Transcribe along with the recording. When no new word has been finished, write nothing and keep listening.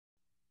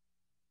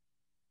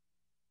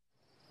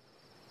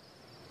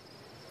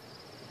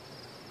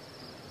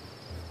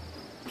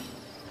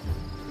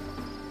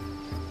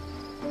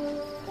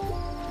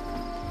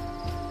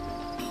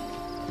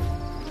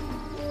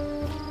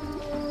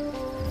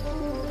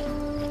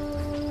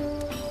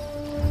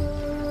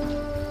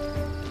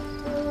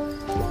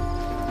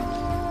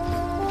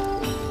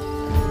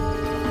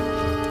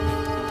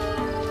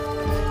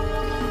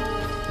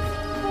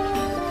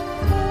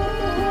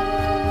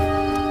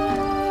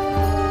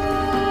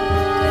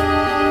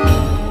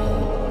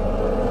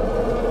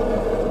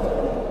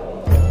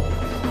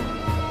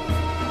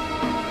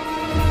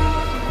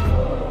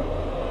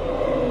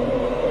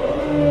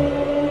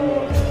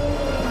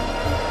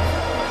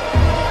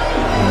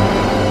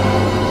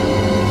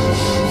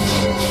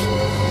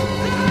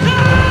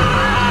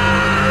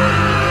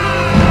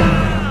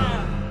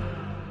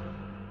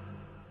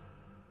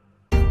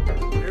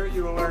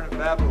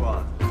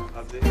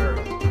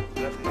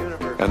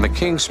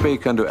king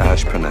spake unto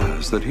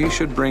Ashpenaz that he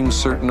should bring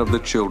certain of the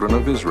children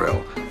of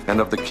Israel and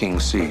of the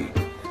king's seed,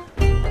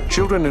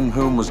 children in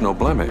whom was no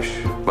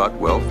blemish, but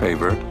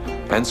well-favored,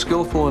 and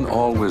skillful in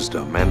all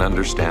wisdom and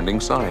understanding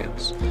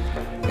science,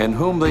 and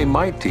whom they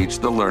might teach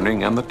the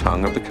learning and the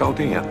tongue of the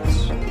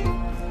Chaldeans.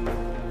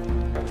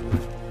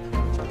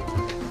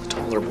 The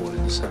taller boy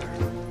in the center.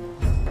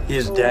 He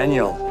is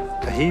Daniel,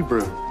 a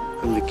Hebrew,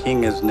 whom the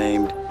king has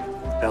named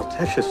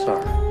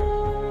Belteshazzar.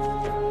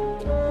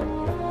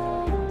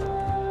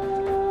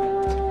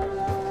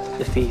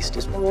 The feast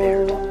is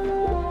prepared.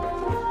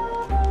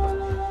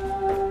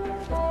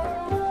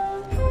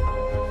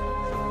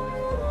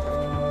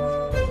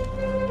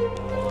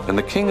 And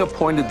the king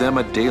appointed them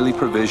a daily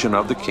provision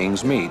of the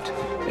king's meat,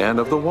 and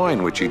of the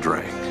wine which he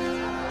drank,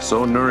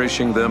 so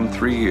nourishing them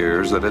 3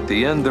 years, that at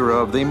the end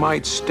thereof they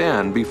might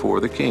stand before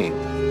the king.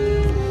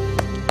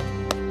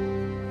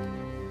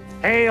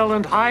 Hail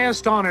and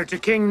highest honor to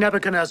King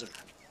Nebuchadnezzar.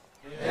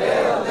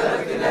 Hail,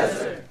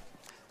 Nebuchadnezzar.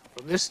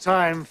 From this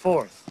time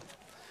forth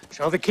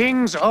shall the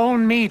king's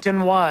own meat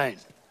and wine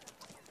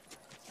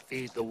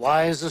feed the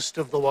wisest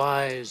of the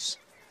wise,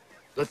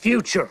 the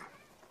future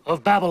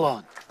of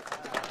Babylon.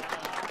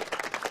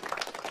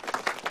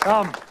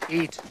 Come,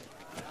 eat.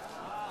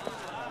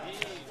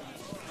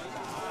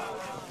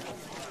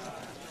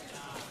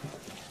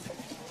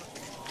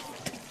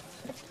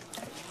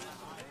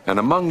 And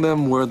among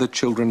them were the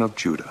children of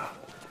Judah,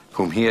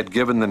 whom he had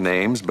given the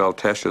names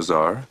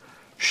Belteshazzar,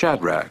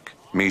 Shadrach,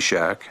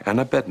 Meshach, and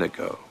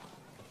Abednego.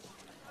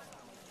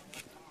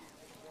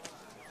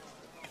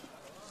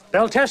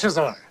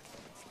 Belteshazzar,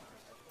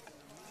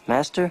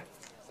 Master?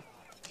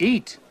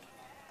 eat,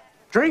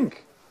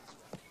 drink.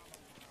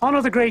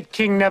 Honor the great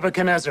King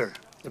Nebuchadnezzar,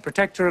 the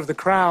protector of the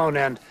crown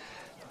and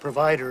the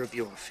provider of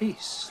your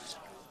feast.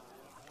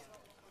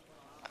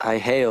 I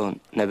hail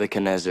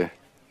Nebuchadnezzar,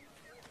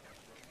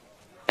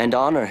 and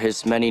honor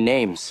his many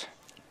names,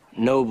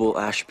 noble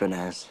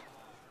Ashpenaz.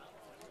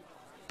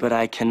 But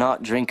I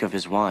cannot drink of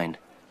his wine,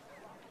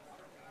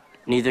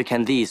 neither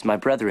can these my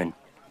brethren.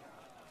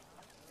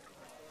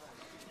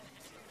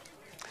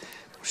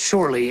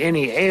 Surely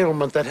any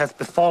ailment that hath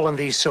befallen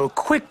thee so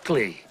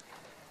quickly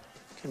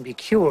can be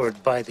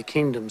cured by the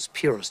kingdom's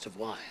purest of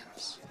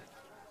wines.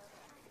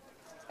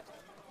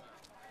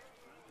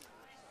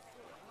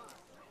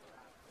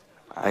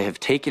 I have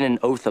taken an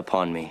oath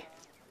upon me,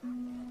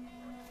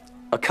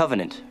 a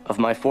covenant of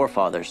my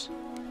forefathers.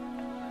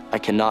 I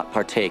cannot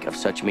partake of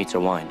such meats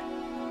or wine.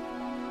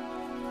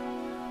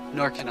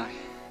 Nor can I.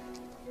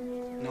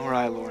 Nor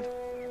I, Lord.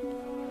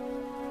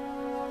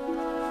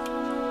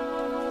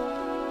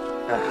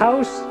 The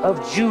house of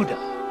Judah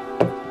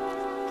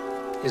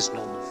is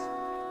no more.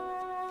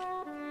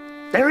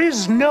 There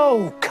is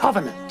no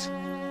covenant.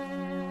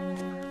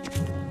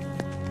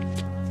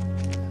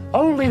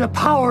 Only the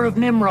power of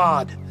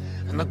Nimrod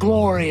and the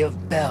glory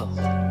of Bel.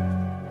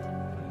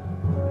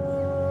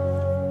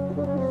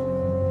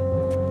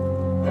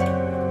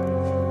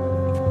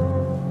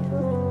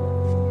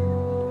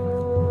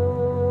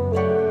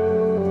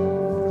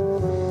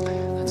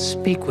 And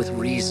speak with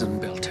reason,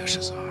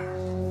 Belteshazzar.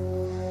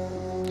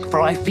 For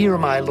I fear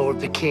my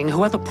lord the king,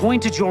 who hath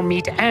appointed your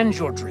meat and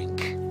your drink.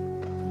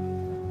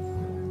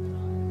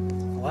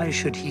 Why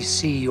should he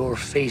see your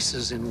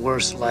faces in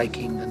worse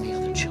liking than the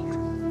other children?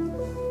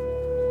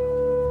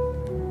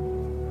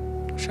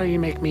 Shall you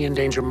make me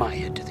endanger my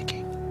head to the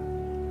king?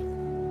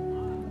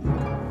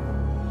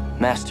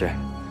 Master,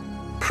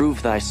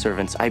 prove thy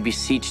servants, I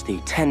beseech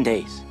thee, 10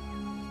 days.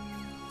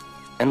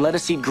 And let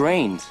us eat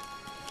grains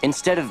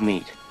instead of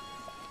meat,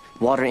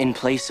 water in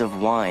place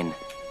of wine.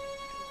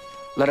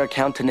 Let our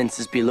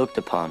countenances be looked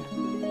upon,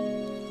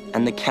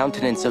 and the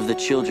countenance of the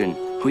children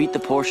who eat the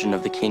portion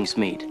of the king's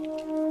meat.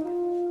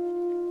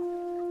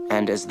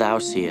 And as thou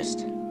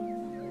seest,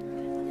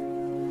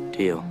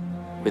 deal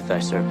with thy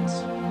servants.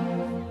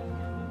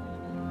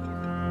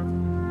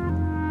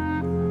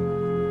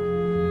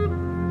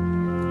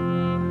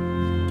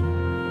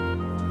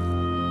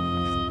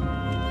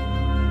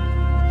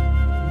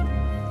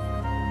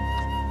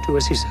 Do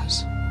as he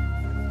says.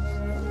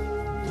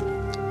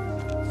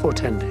 For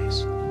 10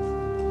 days.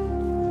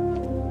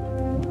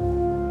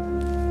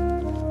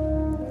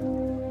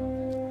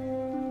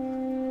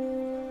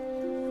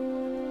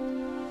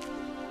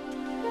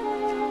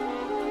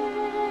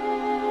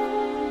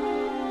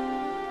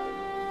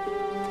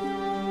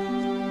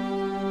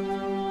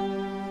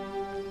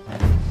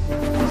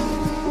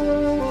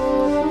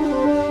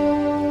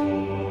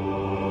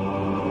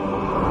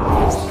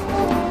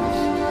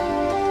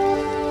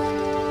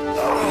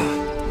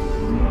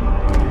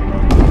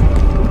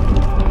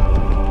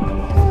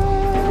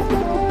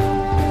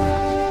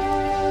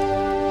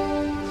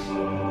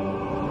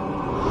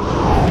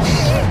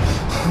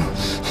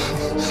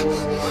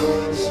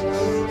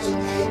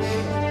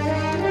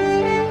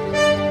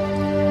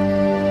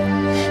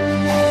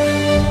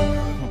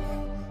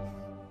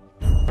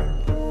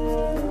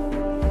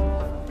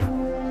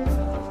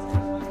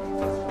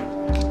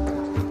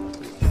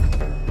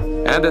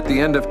 And at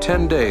the end of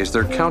 10 days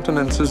their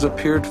countenances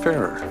appeared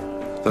fairer,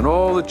 than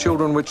all the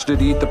children which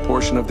did eat the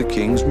portion of the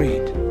king's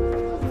meat.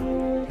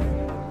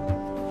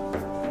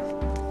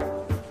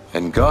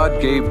 And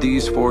God gave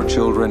these 4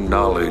 children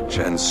knowledge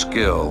and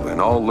skill in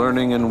all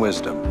learning and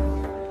wisdom.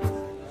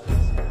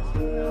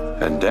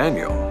 And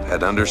Daniel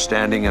had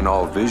understanding in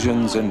all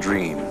visions and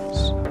dreams.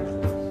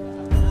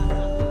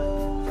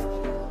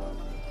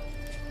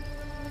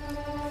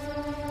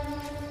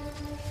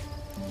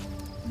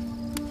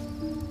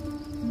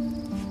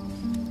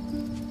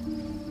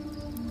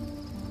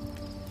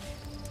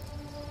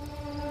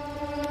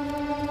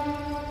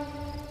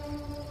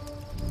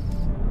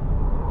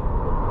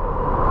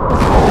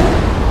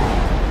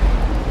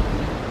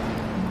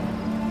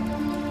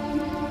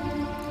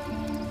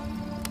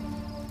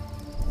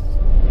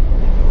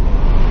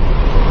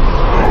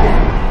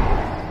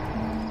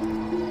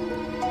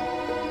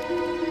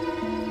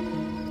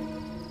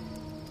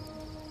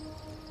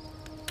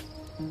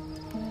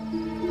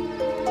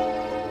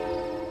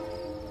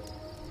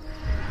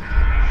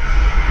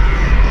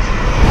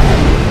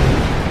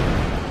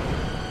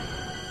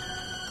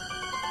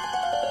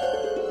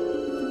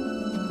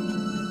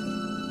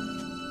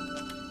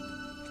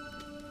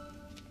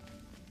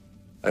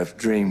 I've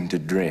dreamed a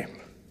dream.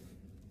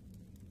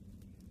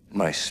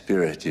 My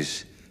spirit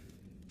is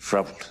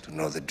troubled to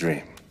know the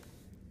dream.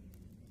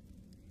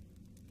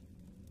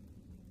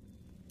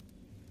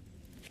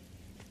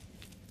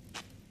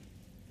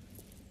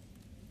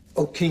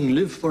 O king,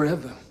 live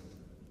forever.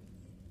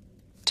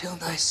 Tell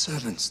thy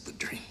servants the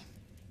dream,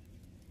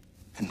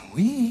 and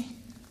we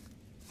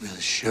will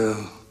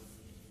show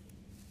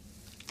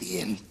the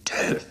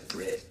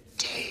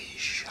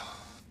interpretation.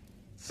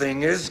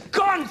 Thing is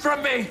gone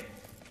from me!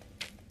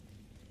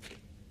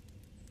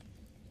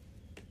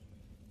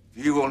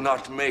 You will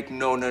not make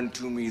known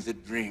unto me the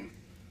dream,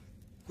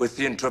 with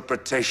the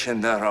interpretation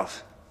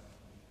thereof.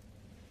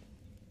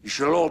 You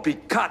shall all be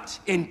cut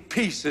in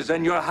pieces,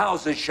 and your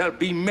houses shall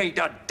be made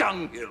a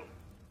dunghill.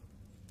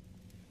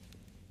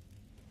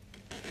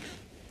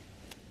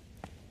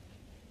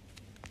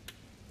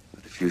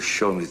 But if you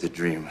show me the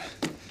dream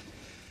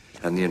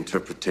and the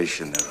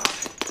interpretation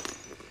thereof,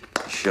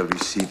 you shall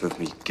receive of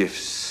me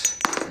gifts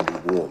and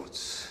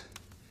rewards,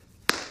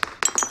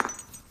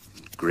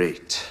 and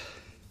great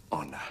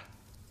honor.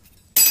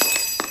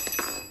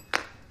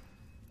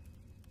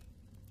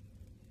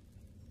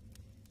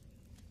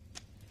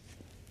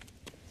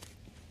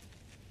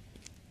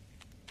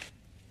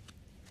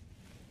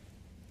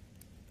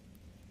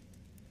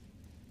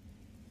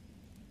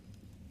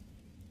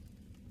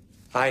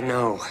 I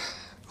know,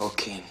 O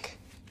king,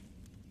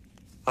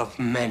 of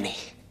many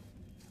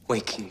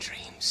waking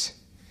dreams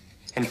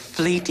and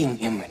fleeting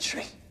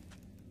imagery.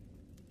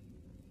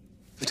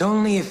 But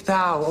only if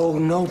thou, O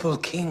noble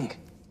king,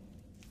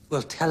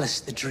 will tell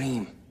us the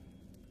dream,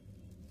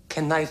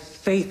 can thy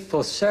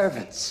faithful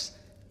servants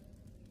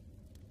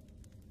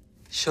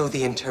show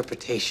the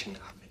interpretation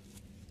of it.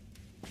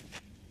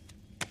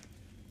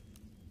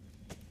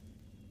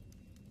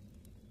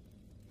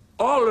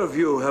 All of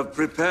you have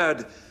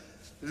prepared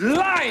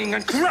lying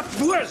and corrupt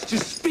words to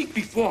speak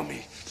before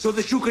me, so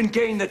that you can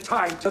gain the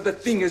time till the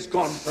thing is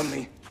gone from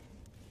me.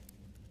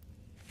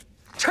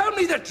 Tell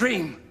me the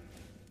dream,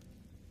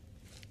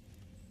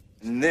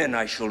 and then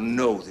I shall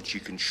know that you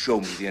can show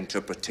me the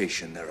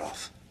interpretation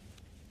thereof.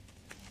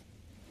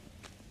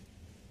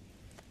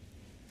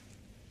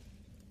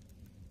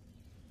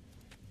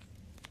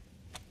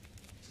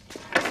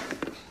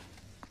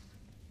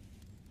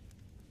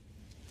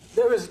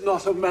 There is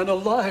not a man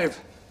alive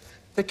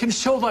that can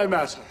show thy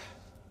matter.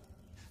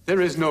 There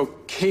is no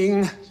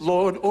king,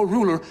 lord, or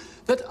ruler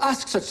that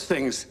asks such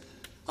things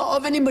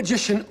of any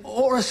magician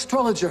or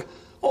astrologer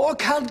or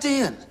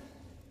Chaldean.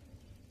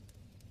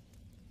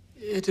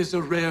 It is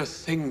a rare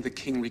thing the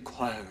king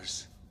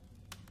requires,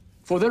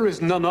 for there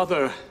is none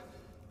other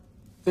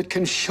that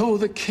can show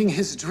the king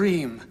his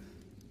dream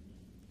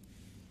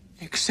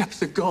except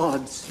the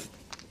gods.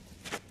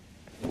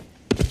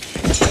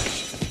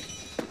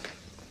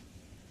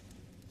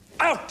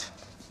 Out!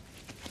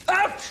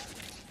 Out!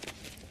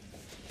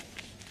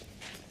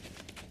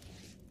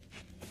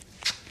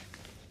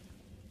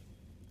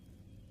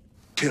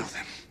 Kill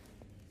them.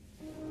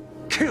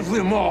 Kill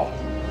them all!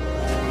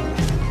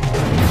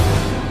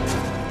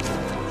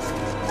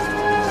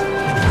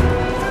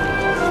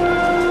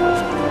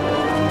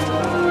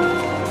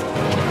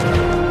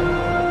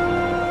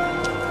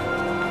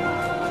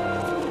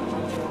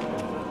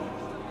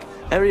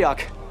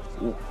 Arioch,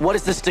 what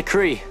is this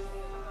decree?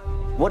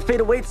 What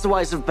fate awaits the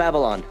wise of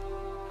Babylon?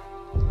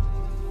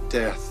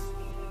 Death.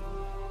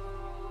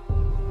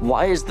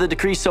 Why is the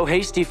decree so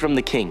hasty from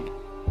the king?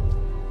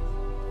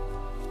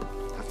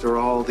 After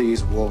all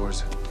these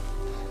wars,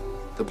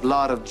 the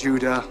blood of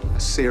Judah,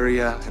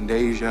 Assyria, and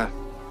Asia,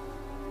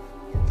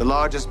 the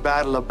largest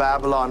battle of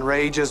Babylon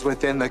rages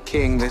within the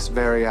king this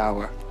very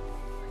hour.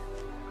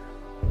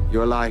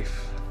 Your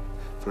life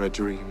for a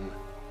dream.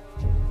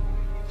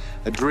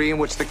 A dream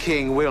which the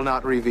king will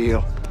not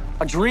reveal.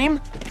 A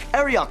dream?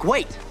 Arioch,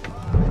 wait!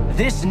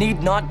 This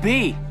need not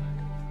be.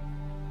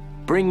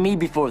 Bring me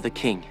before the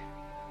king,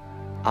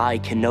 I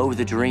can know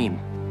the dream.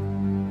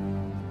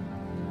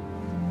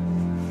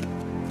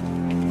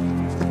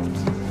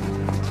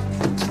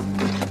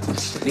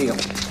 Kneel.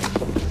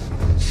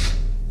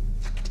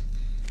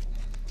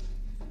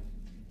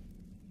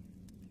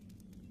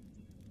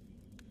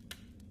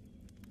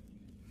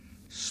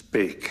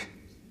 Speak.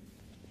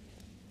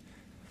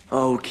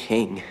 O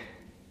King,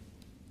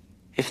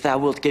 if thou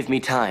wilt give me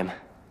time,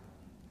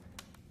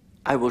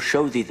 I will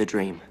show thee the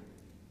dream,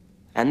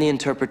 and the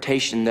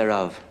interpretation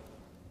thereof.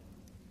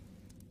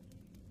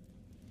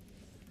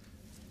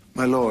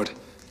 My lord,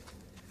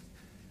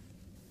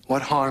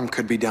 what harm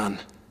could be done?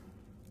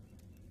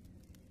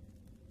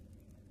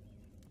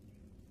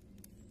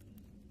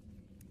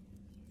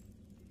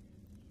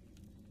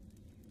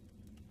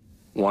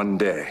 One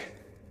day.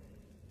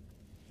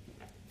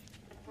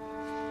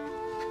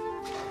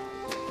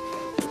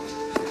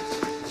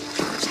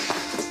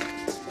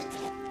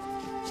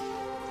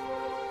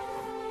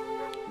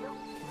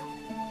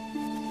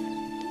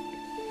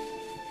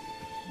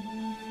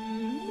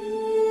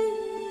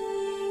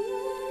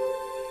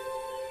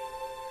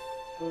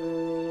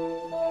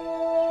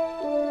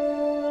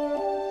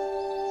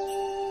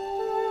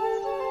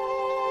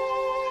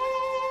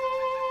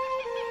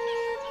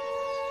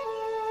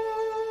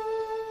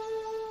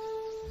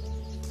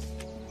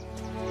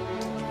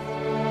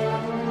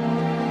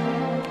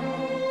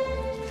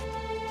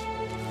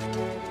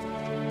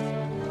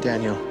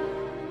 Daniel,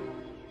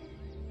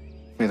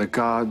 may the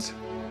gods,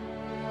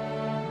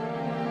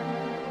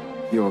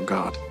 your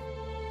God,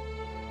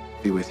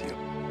 be with you.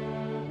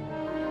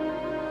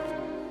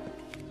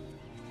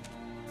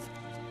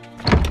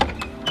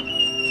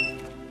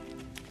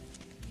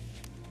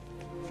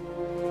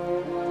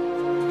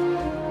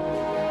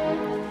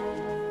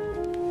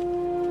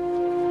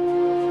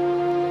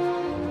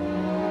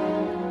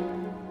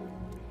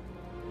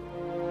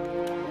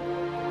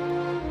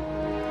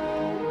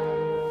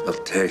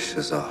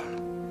 Belteshazzar,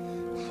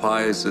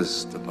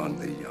 wisest among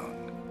the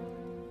young.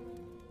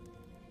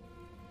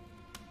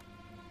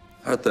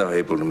 Art thou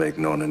able to make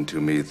known unto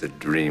me the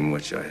dream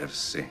which I have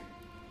seen,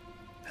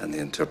 and the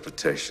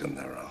interpretation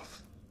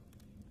thereof?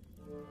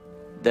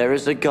 There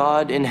is a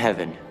God in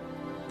heaven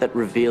that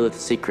revealeth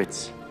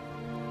secrets,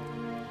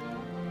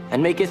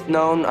 and maketh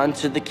known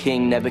unto the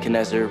king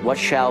Nebuchadnezzar what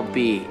shall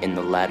be in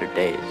the latter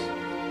days.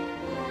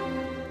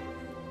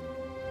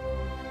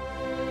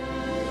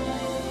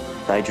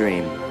 Thy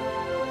dream,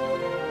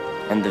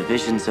 and the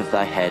visions of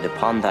thy head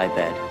upon thy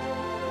bed,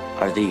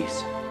 are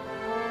these.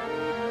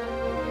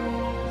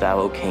 Thou,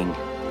 O king,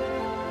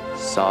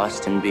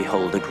 sawest and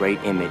behold a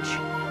great image.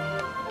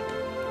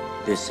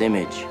 This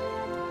image,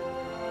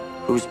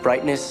 whose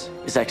brightness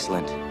is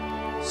excellent,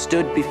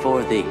 stood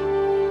before thee,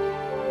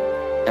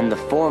 and the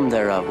form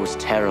thereof was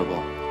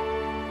terrible.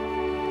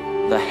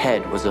 The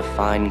head was of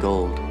fine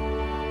gold,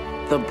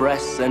 the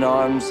breasts and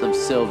arms of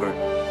silver,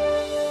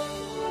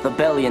 the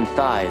belly and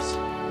thighs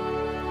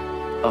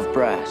of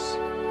brass,